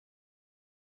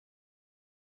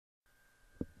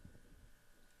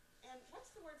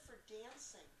the word for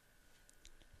dancing?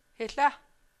 Hilla.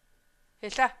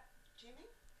 Hilla. Jimmy?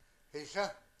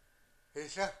 Hissa.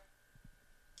 Hissa.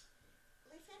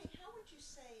 Fannie, how would you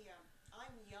say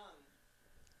I'm young?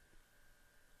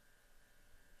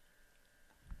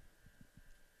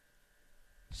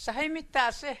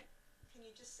 Sahimita se. Can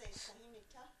you just say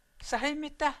sahimita?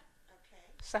 Sahimita. Okay.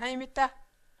 Sahimita.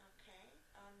 Okay.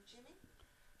 Jimmy?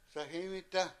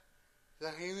 Sahimita.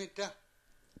 Sahimita.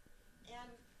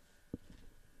 And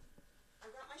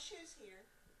I've got my shoes here,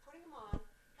 putting them on.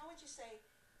 How would you say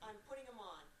I'm putting them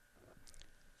on?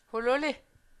 Hololi.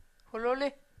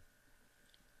 Hololi.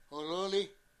 Hololi.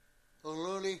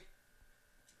 Hololi.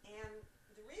 And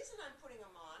the reason I'm putting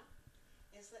them on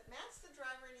is that Matt's the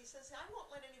driver and he says, I won't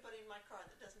let anybody in my car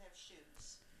that doesn't have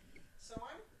shoes. So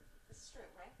this is true,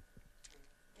 right?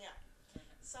 Yeah.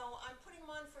 So I'm putting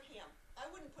them on for him. I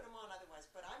wouldn't put them on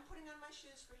otherwise, but I'm putting on my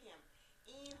shoes for him.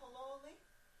 Hololi.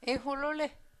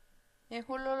 Hololi.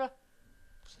 Hololo.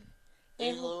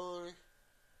 Hololi.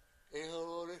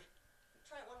 Hololi.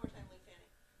 Try it one more time,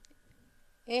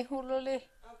 Fannie. Hololi.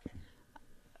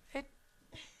 Okay.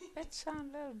 It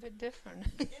sounds a little bit different.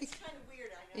 It's kind of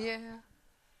weird, I know. Yeah.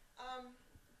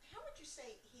 How would you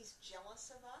say he's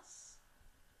jealous of us?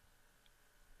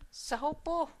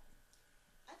 Sahopo.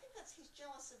 I think that's he's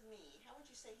jealous of me. How would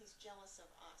you say he's jealous of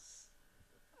us?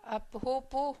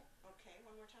 Apahopo. Okay,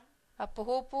 one more time.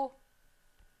 Apahopo.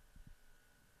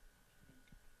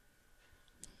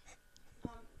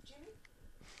 Jimmy?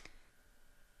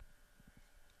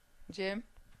 Jim.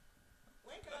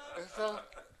 Wake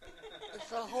up.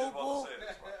 It's a hobo.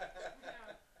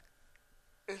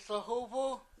 It's a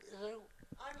hobo.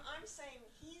 I'm saying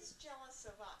he's jealous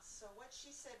of us. So what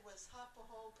she said was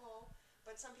ha-pa-ho-po,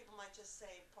 but some people might just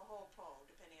say pa-ho-po,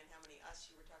 depending on how many us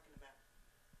you were talking about.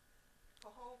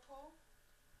 Pa-ho-po?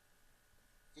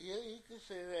 Yeah, you can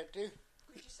say that too.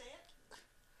 Could you say it?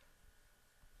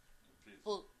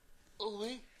 For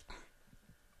we.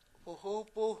 For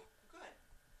hobo. Good.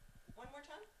 One more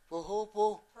time? For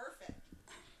hobo. Perfect.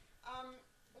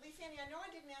 Fannie, I know I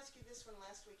didn't ask you this one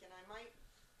last week, and I might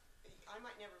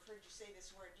never have heard you say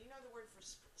this word. Do you know the word for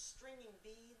stringing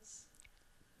beads?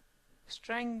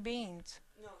 String beans.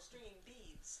 No, stringing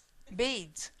beads.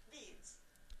 Beads. Beads.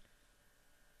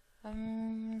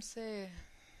 Say.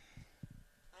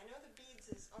 I know the beads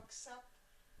is oksop.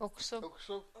 Oksop.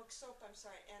 Oksop, I'm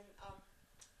sorry. And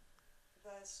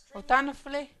the string.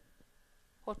 Hotanofle.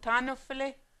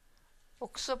 Hotanofle.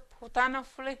 Oksop.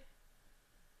 Hotanofle.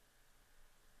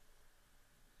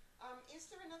 Is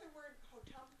there another word,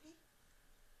 hotampi?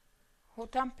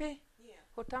 Hotampe. Yeah.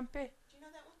 Hotampe. Do you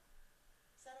know that one?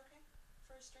 Is that okay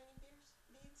for stringing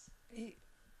beads?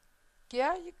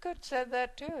 Yeah, you could say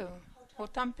that too.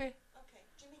 Hotampe. Okay.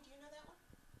 Jimmy, do you know that one?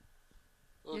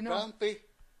 You know. Hotampi.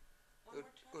 One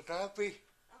more time. Hotampi.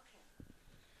 Okay.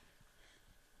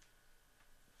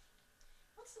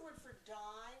 What's the word for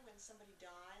die when somebody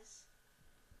dies?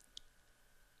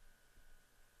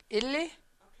 Illi.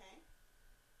 Okay.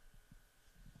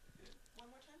 One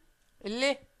more time.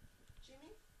 Illi.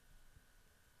 Jimmy?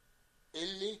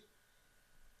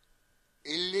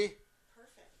 Illi.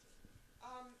 Perfect.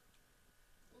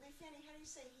 Fannie, how do you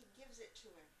say he gives it to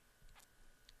him?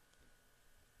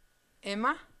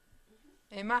 Emma.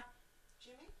 Emma.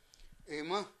 Jimmy?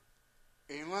 Emma.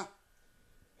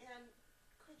 And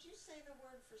could you say the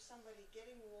word for somebody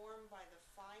getting warm by the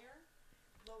fire?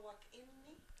 Loak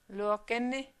inni?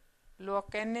 Luokenne.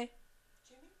 Luokenne.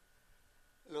 Jimmy?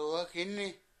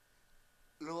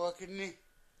 Luokenne.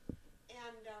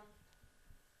 And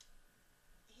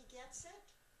he gets it?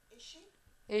 Is she?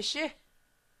 Ishe.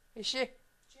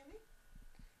 Jimmy?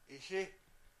 Is she?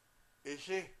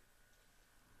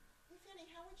 Fannie,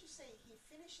 how would you say he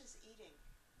finishes eating?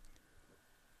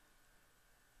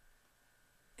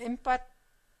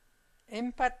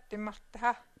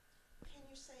 Empattimartaha. Can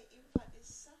you say impa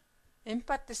issa?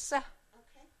 Empatissa.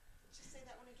 Okay. Just say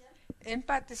that one again.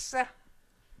 Empatissa.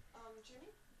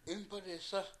 Jimmy?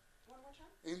 Impedissa. One more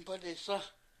time. Impedissa.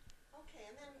 Okay,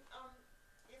 and then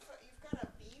if you've got a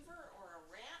beaver or a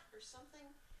rat or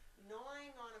something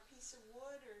gnawing on a piece of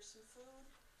wood or some food,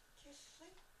 kishli.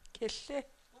 Kille.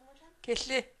 One more time.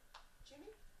 Kille.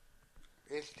 Jimmy?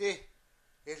 Este.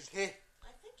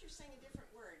 I think you're saying a different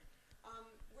word.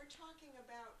 We're talking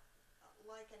about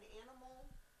like an animal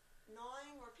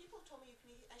gnawing, or people told me you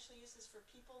can actually use this for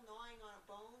people gnawing on a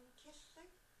bone. Kishli.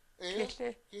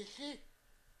 Kille.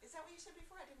 Is that what you said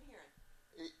before? I didn't hear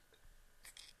it.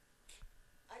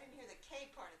 I didn't hear the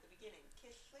K part at the beginning.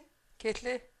 Kishli.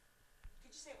 Kille. Could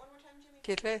you say it one more time, Jimmy?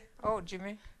 Kille. Oh,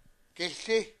 Jimmy.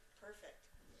 Este. Perfect.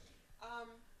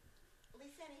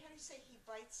 Fannie, how do you say he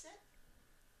bites it?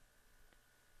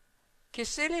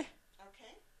 Kisili.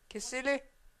 Okay. Kisili.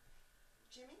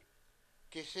 Jimmy?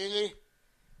 Kisili.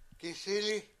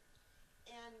 Kisili.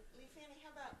 And Lee Fannie,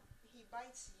 how about he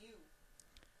bites you?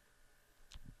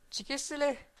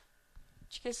 Chikisili.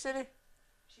 Chikisili.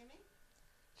 Jimmy?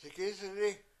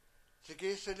 Chikisili.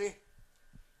 Chikisili.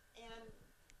 And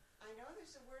I know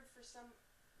there's a word for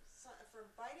for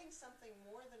biting something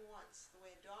more than once. The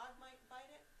way a dog might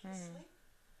bite it. Kisly.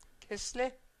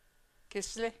 Kisli.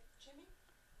 Kisli. Jimmy?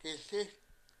 Kisli.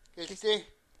 Kisli.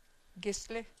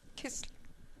 Gisli. Kisli.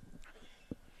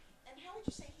 And how would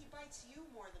you say he bites you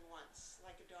more than once,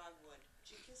 like a dog would?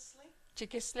 Chikisly?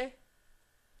 Chikisli.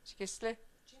 Chikisli.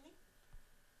 Jimmy?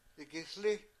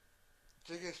 Chikisli.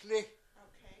 Chikisli.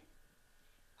 Okay.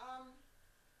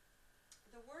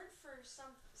 The word for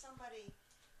somebody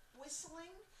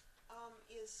whistling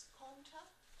is konta.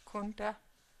 Kunta.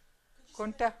 Could you say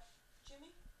Kunta. that,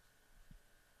 Jimmy?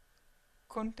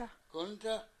 Kunta.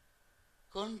 Kunta.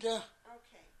 Kunta.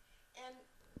 Okay. And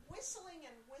whistling,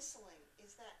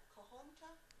 is that kohonta?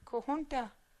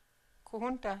 Kuhunta.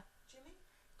 Kuhunta. Jimmy?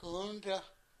 Kohunta.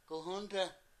 Kohunta.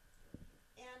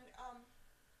 And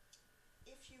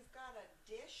if you've got a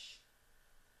dish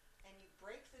and you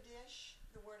break the dish,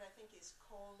 the word I think is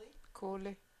koli.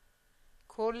 Koli.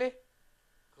 Koli.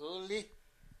 Koli.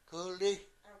 Koli.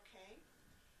 Okay.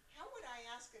 How would I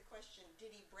ask a question?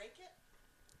 Did he break it?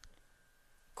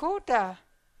 Kuta.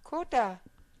 Kuta.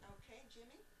 Okay,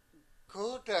 Jimmy.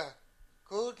 Kota.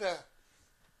 Kota.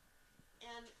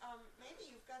 And maybe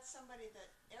you've got somebody that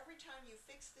every time you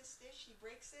fix this dish, he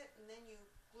breaks it, and then you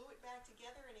glue it back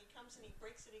together, and he comes and he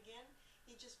breaks it again.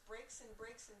 He just breaks and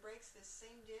breaks and breaks this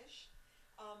same dish.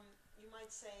 You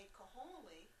might say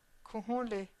koholi.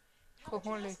 Kuhuli. How would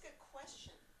you Koholi. ask a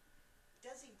question?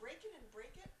 Does he break it and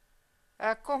break it?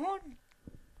 Kuhun.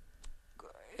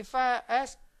 If I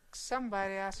ask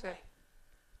somebody, I say, Right.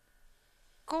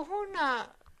 Kuhuna.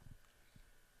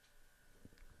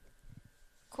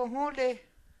 Kuhuli.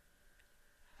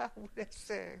 How would I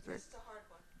say it? This is a hard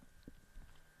one.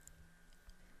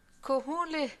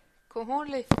 Kuhuli.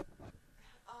 Kuhuli.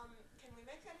 Can we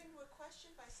make that into a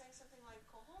question by saying something like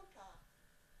kohonta?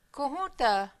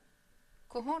 Kuhunta.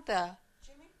 Kuhunta.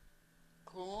 Jimmy?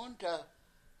 Kohunta.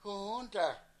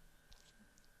 Kohunta.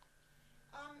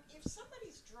 If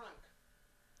somebody's drunk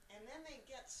and then they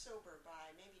get sober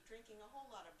by maybe drinking a whole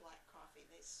lot of black coffee,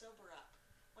 they sober up.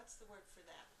 What's the word for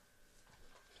that?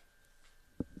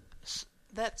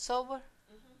 That sober?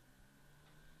 Mm-hmm.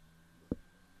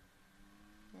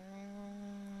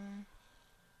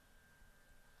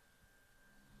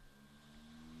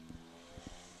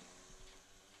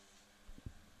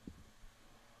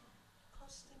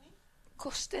 Kostini.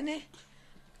 Kostini? Is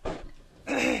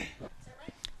that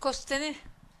right? Kostini.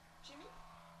 Jimmy?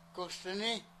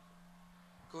 Kostini.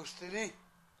 Kostini.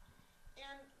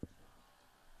 And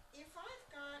if I've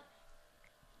got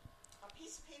a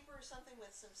piece of paper or something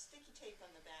with some sticky tape on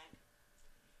the back,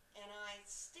 and I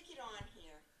stick it on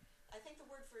here, I think the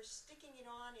word for sticking it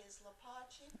on is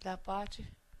lapachi. Lapachi.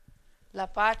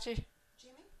 Lapachi.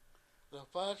 Jimmy?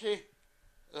 Lapati.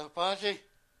 Lapati.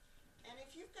 And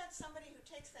if you've got somebody who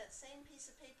takes that same piece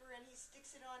of paper and he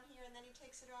sticks it on here, and then he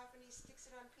takes it off and he sticks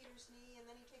it on Peter's knee, and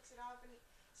then he takes it off and he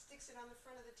sticks it on the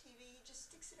front of the TV, he just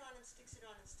sticks it on and sticks it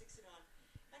on and sticks it on.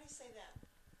 How do you say that?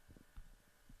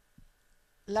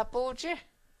 Lapuchi.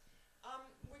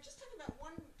 We're just talking about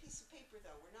one piece of paper,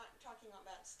 though. We're not talking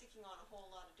about sticking on a whole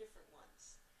lot of different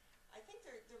ones. I think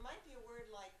there might be a word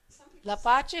like some people.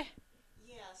 Lapachi.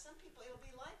 Yeah, some people it'll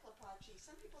be like lapachi.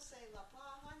 Some people say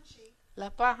lapahanchi,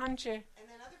 Lapahanchi. and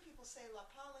then other people say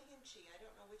lapalahinchi. I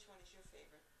don't know which one is your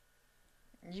favorite.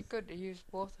 You could use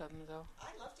both of them though.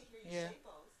 I'd love to hear you Yeah. say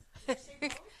both. Can you say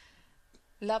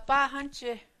both?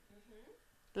 Lapahanchi.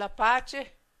 Mm-hmm. Lapachi.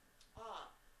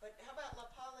 But how about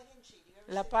lapalahinchi? Do you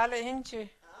ever say Lapalahinchi.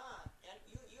 and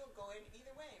you'll go in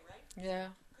either way, right?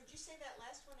 Yeah. Could you say that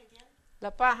last one again?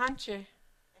 Lapahanchi.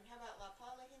 And how about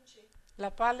lapalahinchi?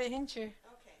 Lapalahinchi.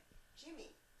 Okay.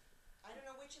 Jimmy, I don't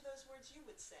know which of those words you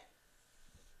would say.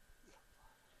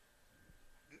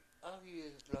 I'll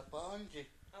use Lapanji.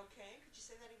 Okay. Could you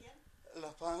say that again?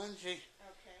 Lapanji.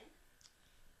 Okay.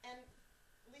 And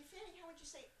Lee Fannie, how would you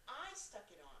say I stuck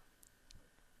it on?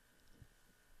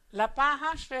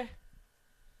 Lapahanchi.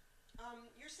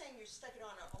 You're saying you stuck it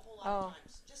on a whole lot Oh. of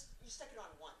times. Just you stuck it on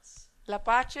once.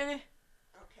 Lapachili.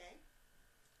 Okay.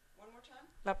 One more time.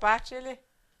 Lapachili.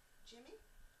 Jimmy?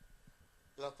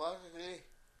 Lapatili.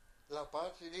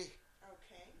 Lapatili.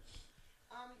 Okay.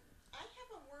 I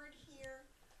have a word here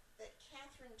that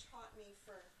Catherine taught me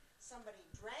for somebody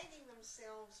dragging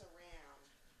themselves around.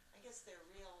 I guess they're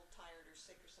real tired or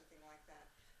sick or something like that.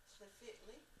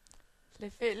 Slifitli.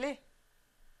 Slifitly.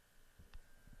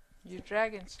 You're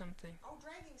dragging something. Oh,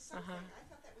 dragging something. Uh-huh. I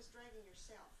thought that was dragging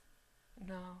yourself.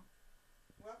 No.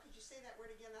 Well, could you say that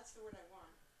word again? That's the word I want.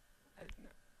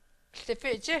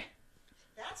 Slifitly.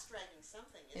 That's dragging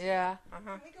something, isn't Yeah. it?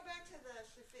 Uh-huh. Can we go back to the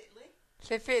slifitly?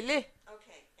 Slifitly.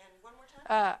 Okay, and one more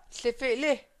time?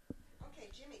 Slifitly. Okay,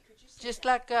 Jimmy, could you say Just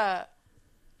that? like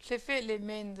slifitly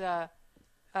means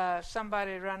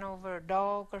somebody ran over a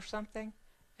dog or something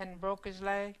and broke his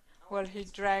leg. Oh, Well, he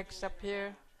he's drags dragging up it here.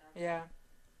 around. Okay. Yeah.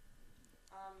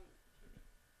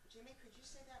 Jimmy, could you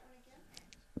say that one again?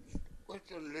 What's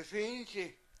the difference?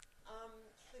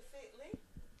 Slifitly.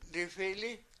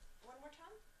 Differently? One more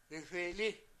time?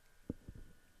 Differently?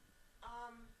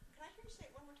 Can I hear you say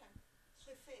it one more time?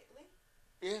 Slifitly.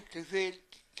 Yeah,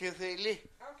 differently.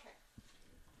 Okay.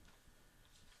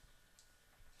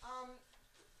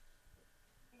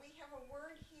 We have a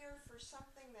word here for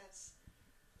something that's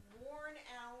worn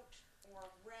out or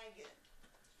ragged.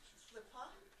 Slippa.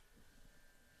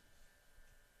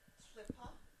 Slippa.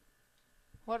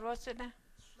 What was it now?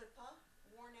 Slippa.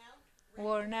 Worn out. Ragged.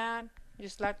 Worn out.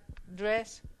 Just like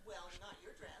dress. Well, not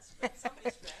your dress, but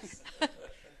somebody's dress.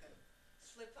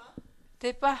 Slippa.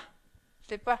 Tipa.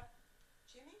 Tipa.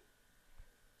 Jimmy?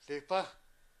 Lipa.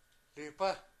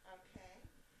 Lipa. Okay.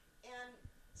 And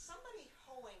somebody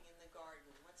hoeing in the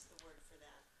garden. What's the word for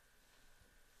that?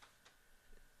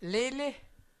 Lily.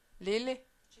 Lily.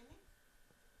 Jimmy?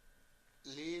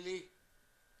 Lily.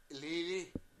 Lily.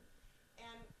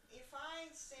 And if I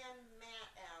send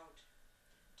Matt out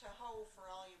to hoe for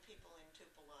all you people in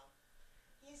Tupelo,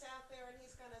 he's out there and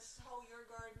he's going to hoe your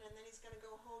garden, and then he's going to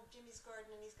go hoe Jimmy's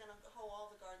garden, and he's going to hoe all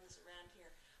the gardens around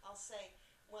here. I'll say,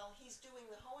 well, he's doing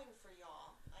the hoeing for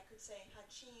y'all. I could say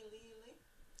hachi lili.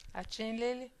 Achin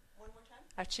Lily. One more time.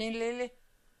 Achin Lily.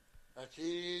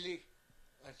 Lily.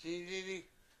 Lily.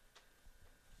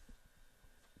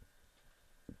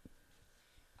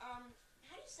 How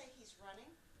do you say he's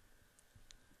running?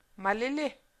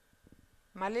 Malili.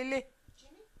 Malili.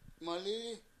 Jimmy?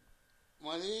 Malili.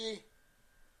 Malili.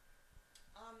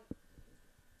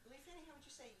 Lee Fannie, how would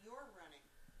you say you're running?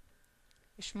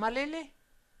 Ishmalili.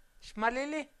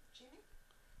 Ishmalili. Jimmy?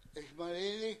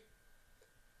 Ismaili.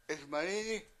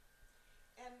 Ismaili.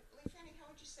 And Lee Fannie, how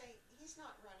would you say he's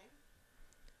not running?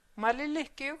 Malili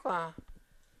kiyo ka.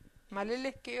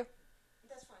 Malili kiyo.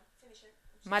 That's fine. Finish it.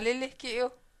 I'm sorry. Malili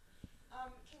kiyo.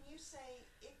 Can you say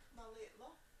ikmalitlo?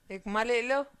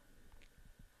 Igmalilo.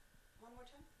 One more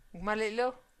time.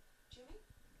 Igmalilo. Jimmy?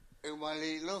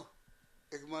 Igmalilo.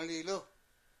 Igmalilo.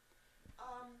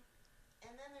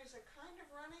 And then there's a kind of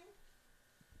running,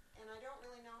 and I don't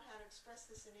really know how to express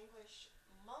this in English.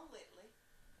 Mullitly.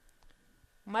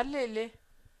 Malili.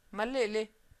 Malili.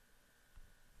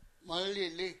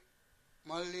 Malili.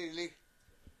 Malili.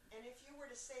 And if you were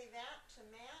to say that to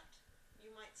Matt, you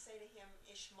might say to him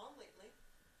ishmullitly.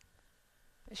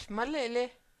 Ishmalili.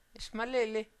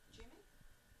 Ishmalili. Jimmy?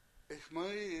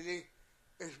 Ismaili.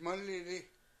 Ismaili.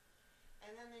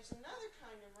 And then there's another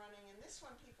kind of running, and this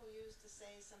one people use to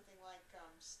say something like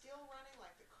still running,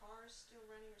 like the car's still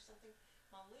running or something.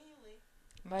 Malili.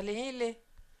 Malili.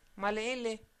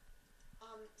 Malili.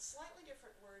 Slightly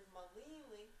different word,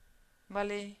 malili.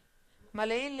 Mali.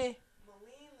 Malili.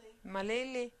 Malili.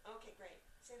 Malili. Okay, great.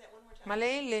 Say that one more time.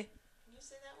 Malili. Can you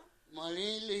say that one?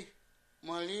 Malili.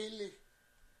 Malili.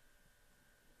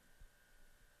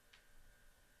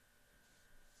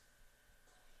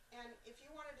 And if you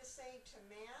wanted to say to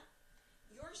Matt,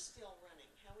 you're still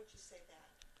running, how would you say that?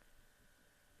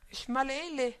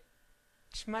 Ishmalili.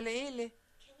 Ishmalili.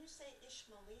 Can you say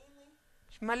ishmalili?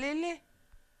 Ishmalili.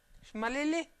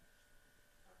 Ishmalili.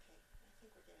 Okay, I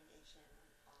think we're getting H-N on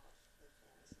all of the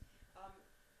things.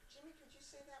 Jimmy, could you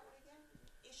say that one again?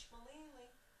 Ishmalili.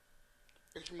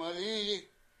 Ismaili.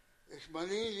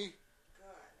 Ismaili.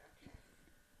 Good, okay.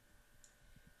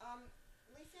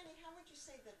 Lee Fannie, how would you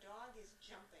say the dog is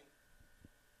jumping?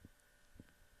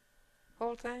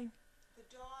 Whole thing. The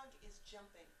dog is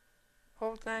jumping.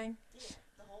 Whole thing. Yeah,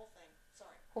 the whole thing.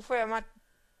 Sorry. Ufet mat.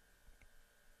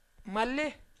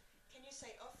 Malli. Can you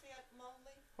say ofiat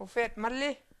mulli? Ufet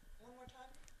malli. One more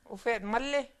time. Ufet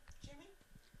malli. Jimmy?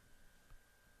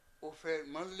 Ufet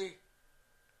Malli.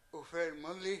 Ufet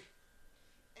Malli.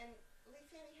 And Lee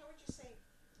Fannie, how would you say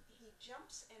he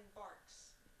jumps and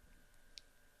barks?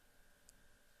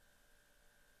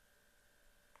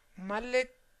 Malli.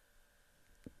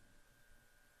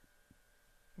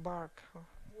 Bark.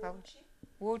 Wuchi?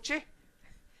 Wuchi.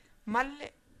 Malli.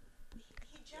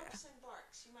 He jumps and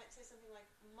barks. You might say something like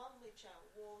mullicha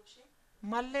wuchi.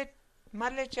 Malli.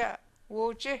 Mallicha.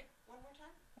 Wuchi. One more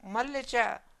time.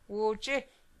 Mallicha. Wuchi.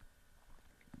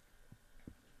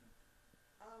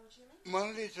 Jimmy?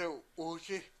 man lite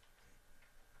Osi.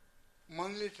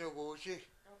 Man lite Osi.